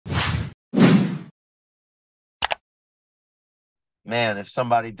man, if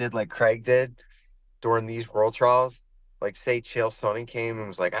somebody did like Craig did during these world trials, like say Chael Sonnen came and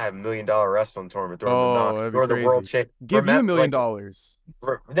was like, I had $1 million wrestling tournament during the Oh, that'd be during the world crazy. champ. Give you a Remember, million like dollars.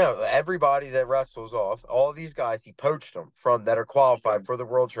 no, everybody that wrestles off, all these guys, he poached them from that are qualified for the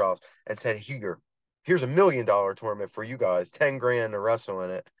world trials and said, here's $1 million tournament for you guys, 10 grand to wrestle in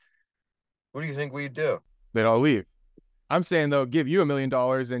it. What do you think we'd do? They'd all leave. I'm saying though, give you $1 million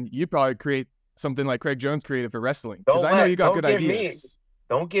and you probably create something like Craig Jones created for wrestling because I know you got Don't good give me, ideas.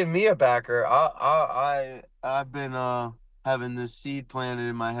 don't give me a backer. I've been having this seed planted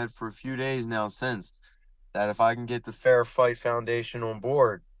in my head for a few days now since that if I can get the Fair Fight Foundation on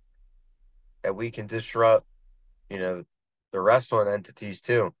board, that we can disrupt, you know, the wrestling entities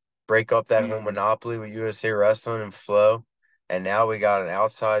too. Break up that whole monopoly with USA Wrestling and FLO. And now we got an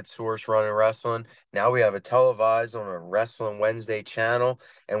outside source running wrestling. Now we have a televised on a Wrestling Wednesday channel,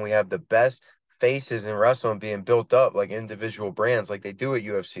 and we have the best faces in wrestling being built up like individual brands, like they do at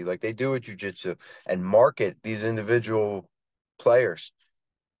UFC, like they do at Jiu Jitsu, and market these individual players,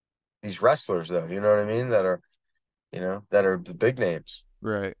 these wrestlers, though, you know what I mean? That are the big names.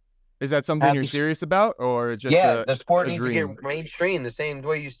 Right. Is that something Have you're you serious about or just Yeah, the sport a needs to get dream? mainstream the same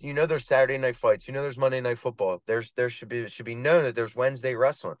way there's Saturday night fights, there's Monday night football. There should be it should be known that there's Wednesday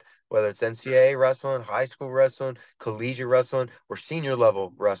wrestling, whether it's NCAA wrestling, high school wrestling, collegiate wrestling, or senior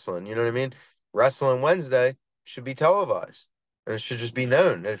level wrestling. You know what I mean? Wrestling Wednesday should be televised. And it should just be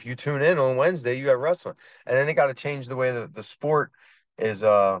known that if you tune in on Wednesday, you got wrestling. And then they got to change the way that the sport is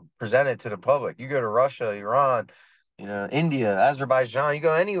presented to the public. You go to Russia, Iran, India, Azerbaijan, you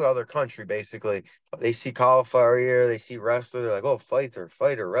go any other country basically, they see cauliflower ear, they see wrestler, they're like, oh, fighter,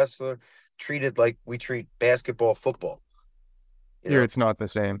 wrestler, treated like we treat basketball, football, you Here know. it's not the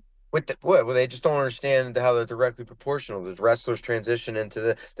same. With the what? Well, they just don't understand how they're directly proportional. The wrestlers transition into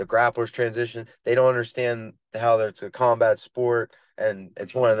the grapplers transition. They don't understand how it's a combat sport and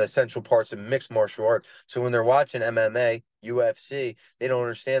it's one of the essential parts of mixed martial arts. So when they're watching MMA, UFC, they don't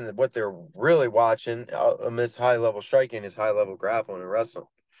understand that what they're really watching amidst high level striking is high level grappling and wrestling.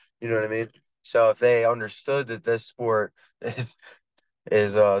 You know what I mean? So if they understood that this sport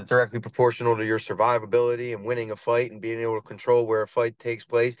is directly proportional to your survivability and winning a fight and being able to control where a fight takes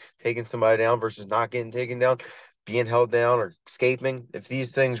place, taking somebody down versus not getting taken down, being held down or escaping. If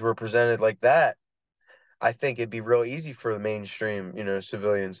these things were presented like that, I think it'd be real easy for the mainstream,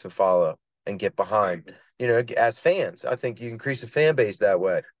 civilians to follow and get behind. As fans, I think you increase the fan base that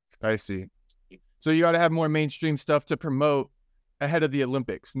way. I see. So you got to have more mainstream stuff to promote ahead of the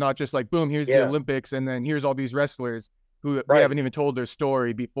Olympics, not just like, boom, here's the Yeah, Olympics, and then here's all these wrestlers who we right, haven't even told their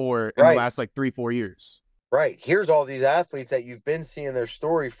story before in the right. last like 3, 4 years. Right. Here's all these athletes that you've been seeing their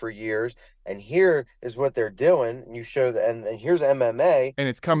story for years, and here is what they're doing. And you show that, and here's MMA, And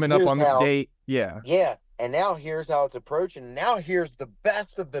it's and coming up here's on this how, date. Yeah. yeah, and now here's how it's approaching. And now here's the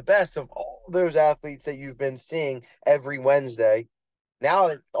best of all those athletes that you've been seeing every Wednesday. Now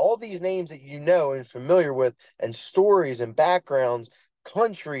that all these names that you know and familiar with, and stories and backgrounds,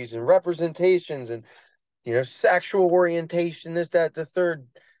 countries and representations, and sexual orientation, this, that, the third.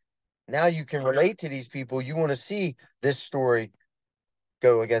 Now you can relate to these people. You want to see this story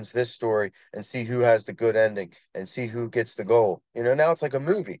go against this story and see who has the good ending and see who gets the goal. Now it's like a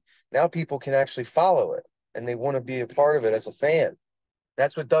movie. Now people can actually follow it and they want to be a part of it as a fan.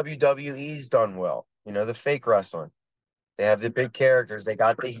 That's what WWE's done well. The fake wrestling. They have the big characters. They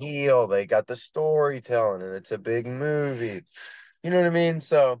got the heel. They got the storytelling, and it's a big movie. You know what I mean?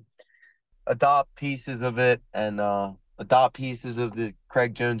 So adopt pieces of it and adopt pieces of the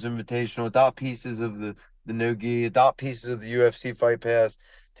Craig Jones Invitational, adopt pieces of the no-gi, adopt pieces of the UFC Fight Pass,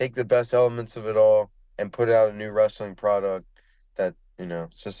 take the best elements of it all and put out a new wrestling product that,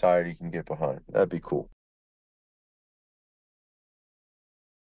 society can get behind. That'd be cool.